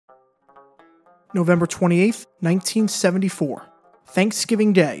November 28th, 1974.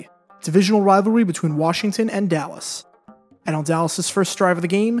 Thanksgiving Day. Divisional rivalry between Washington and Dallas. And on Dallas's first drive of the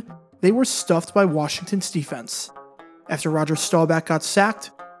game, they were stuffed by Washington's defense. After Roger Staubach got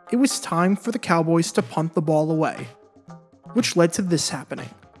sacked, it was time for the Cowboys to punt the ball away, which led to this happening.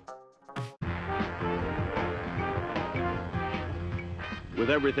 With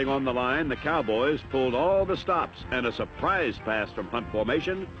everything on the line, the Cowboys pulled all the stops, and a surprise pass from punt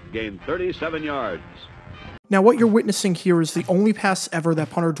formation gained 37 yards. Now what you're witnessing here is the only pass ever that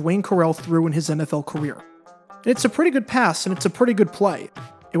punter Dwayne Correll threw in his NFL career. And it's a pretty good pass, and it's a pretty good play.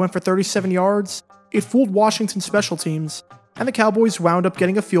 It went for 37 yards, it fooled Washington's special teams, and the Cowboys wound up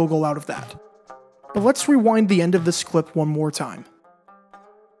getting a field goal out of that. But let's rewind the end of this clip one more time.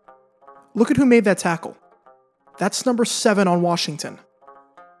 Look at who made that tackle. That's number 7 on Washington.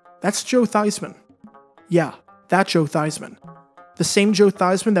 That's Joe Theismann. Yeah, that Joe Theismann. The same Joe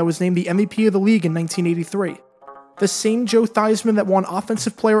Theismann that was named the MVP of the league in 1983. The same Joe Theismann that won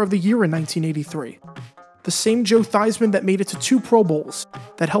Offensive Player of the Year in 1983. The same Joe Theismann that made it to 2 Pro Bowls,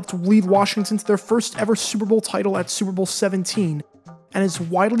 that helped lead Washington to their first ever Super Bowl title at Super Bowl 17, and is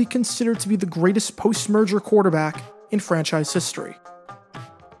widely considered to be the greatest post-merger quarterback in franchise history.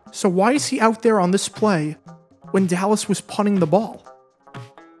 So why is he out there on this play when Dallas was punting the ball?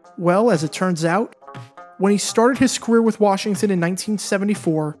 Well, as it turns out, when he started his career with Washington in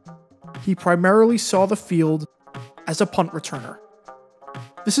 1974, he primarily saw the field as a punt returner.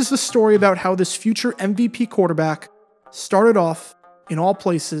 This is the story about how this future MVP quarterback started off, in all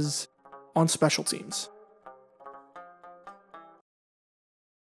places, on special teams.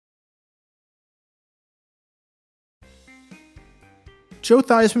 Joe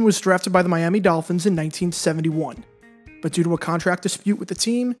Theismann was drafted by the Miami Dolphins in 1971, but due to a contract dispute with the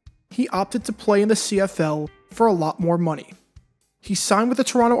team, he opted to play in the CFL for a lot more money. He signed with the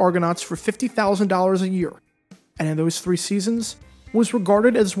Toronto Argonauts for $50,000 a year, and in those 3 seasons, was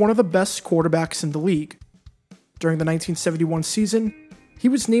regarded as one of the best quarterbacks in the league. During the 1971 season, he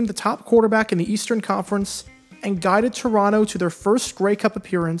was named the top quarterback in the Eastern Conference and guided Toronto to their first Grey Cup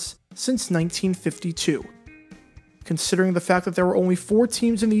appearance since 1952. Considering the fact that there were only 4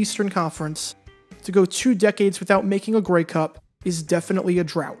 teams in the Eastern Conference, to go 2 decades without making a Grey Cup is definitely a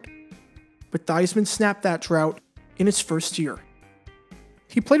drought. But Theismann snapped that drought in his first year.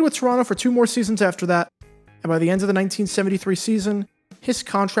 He played with Toronto for 2 more seasons after that, and by the end of the 1973 season, his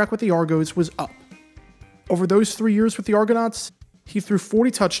contract with the Argos was up. Over those 3 years with the Argonauts, he threw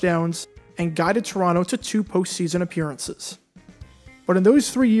 40 touchdowns and guided Toronto to 2 postseason appearances. But in those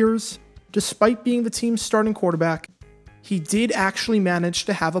 3 years, despite being the team's starting quarterback, he did actually manage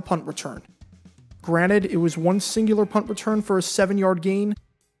to have a punt return. Granted, it was one singular punt return for a 7-yard gain,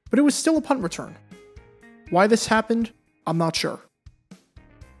 but it was still a punt return. Why this happened, I'm not sure.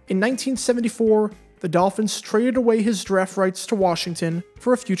 In 1974, the Dolphins traded away his draft rights to Washington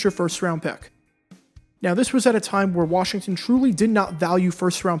for a future first-round pick. Now, this was at a time where Washington truly did not value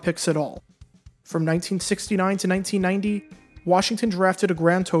first-round picks at all. From 1969 to 1990, Washington drafted a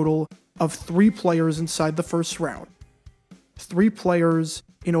grand total of 3 players inside the first round. 3 players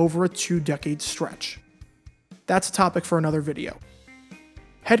in over a 2-decade stretch. That's a topic for another video.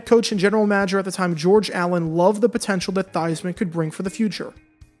 Head coach and general manager at the time, George Allen, loved the potential that Theismann could bring for the future.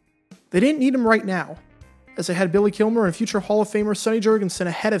 They didn't need him right now, as they had Billy Kilmer and future Hall of Famer Sonny Jurgensen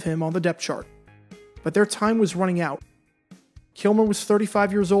ahead of him on the depth chart. But their time was running out. Kilmer was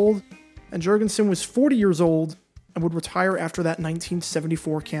 35 years old, and Jurgensen was 40 years old and would retire after that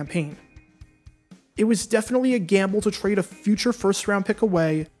 1974 campaign. It was definitely a gamble to trade a future first-round pick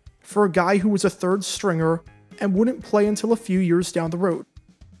away for a guy who was a 3rd stringer and wouldn't play until a few years down the road.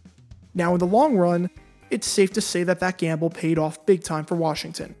 Now, in the long run, it's safe to say that that gamble paid off big time for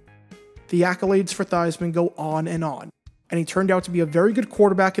Washington. The accolades for Theismann go on, and he turned out to be a very good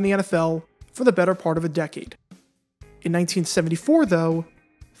quarterback in the NFL for the better part of a decade. In 1974, though,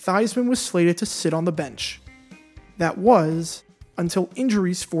 Theismann was slated to sit on the bench. That was until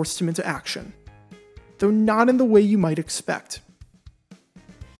injuries forced him into action, though not in the way you might expect.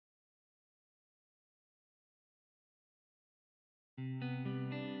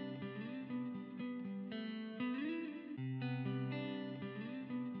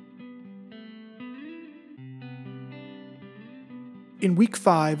 In Week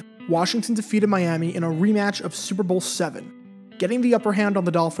 5, Washington defeated Miami in a rematch of Super Bowl VII, getting the upper hand on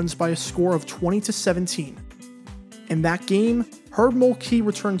the Dolphins by a score of 20-17. In that game, Herb Mulkey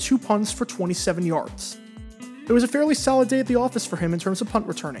returned 2 punts for 27 yards. It was a fairly solid day at the office for him in terms of punt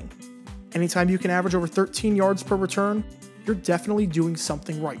returning. Anytime you can average over 13 yards per return, you're definitely doing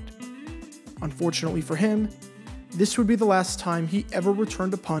something right. Unfortunately for him, this would be the last time he ever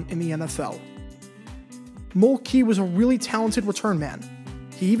returned a punt in the NFL. Mulkey was a really talented return man.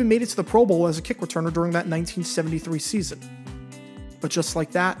 He even made it to the Pro Bowl as a kick returner during that 1973 season. But just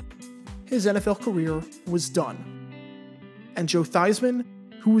like that, his NFL career was done. And Joe Theismann,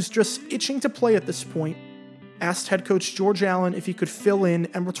 who was just itching to play at this point, asked head coach George Allen if he could fill in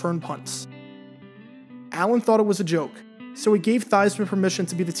and return punts. Allen thought it was a joke, so he gave Theismann permission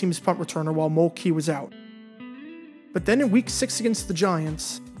to be the team's punt returner while Mulkey was out. But then in Week 6 against the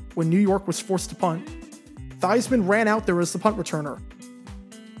Giants, when New York was forced to punt, Theismann ran out there as the punt returner.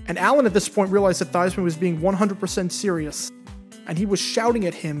 And Allen at this point realized that Theismann was being 100% serious, and he was shouting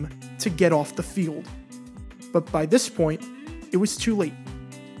at him to get off the field. But by this point, it was too late.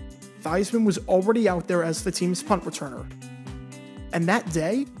 Theismann was already out there as the team's punt returner. And that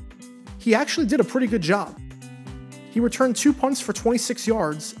day, he actually did a pretty good job. He returned 2 punts for 26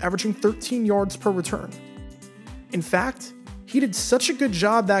 yards, averaging 13 yards per return. In fact, he did such a good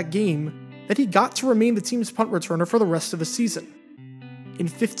job that game that he got to remain the team's punt returner for the rest of the season. In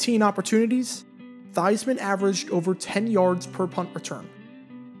 15 opportunities, Theismann averaged over 10 yards per punt return.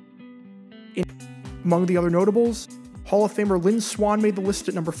 Among the other notables, Hall of Famer Lynn Swann made the list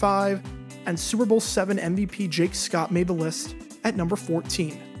at number 5, and Super Bowl VII MVP Jake Scott made the list at number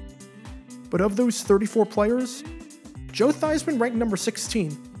 14. But of those 34 players, Joe Theismann ranked number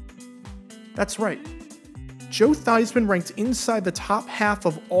 16. That's right. Joe Theismann ranked inside the top half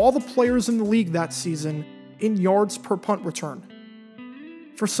of all the players in the league that season in yards per punt return.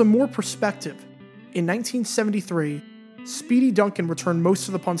 For some more perspective, in 1973, Speedy Duncan returned most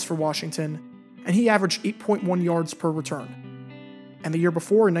of the punts for Washington, and he averaged 8.1 yards per return. And the year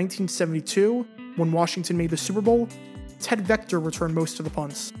before, in 1972, when Washington made the Super Bowl, Ted Vector returned most of the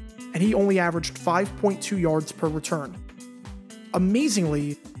punts, and he only averaged 5.2 yards per return.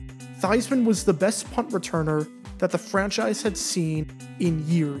 Amazingly, Theismann was the best punt returner that the franchise had seen in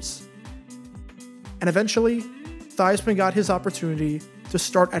years. And eventually, Theismann got his opportunity to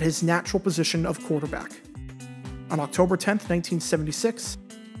start at his natural position of quarterback. On October 10th, 1976,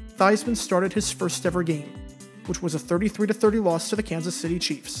 Theismann started his first ever game, which was a 33-30 loss to the Kansas City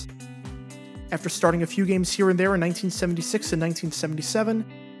Chiefs. After starting a few games here and there in 1976 and 1977,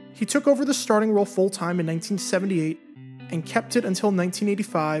 he took over the starting role full-time in 1978 and kept it until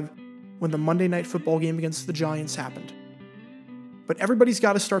 1985 when the Monday Night Football game against the Giants happened. But everybody's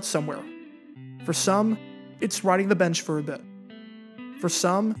got to start somewhere. For some, it's riding the bench for a bit. For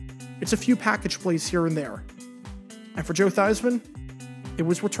some, it's a few package plays here and there. And for Joe Theismann, it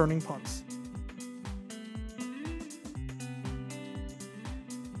was returning punts.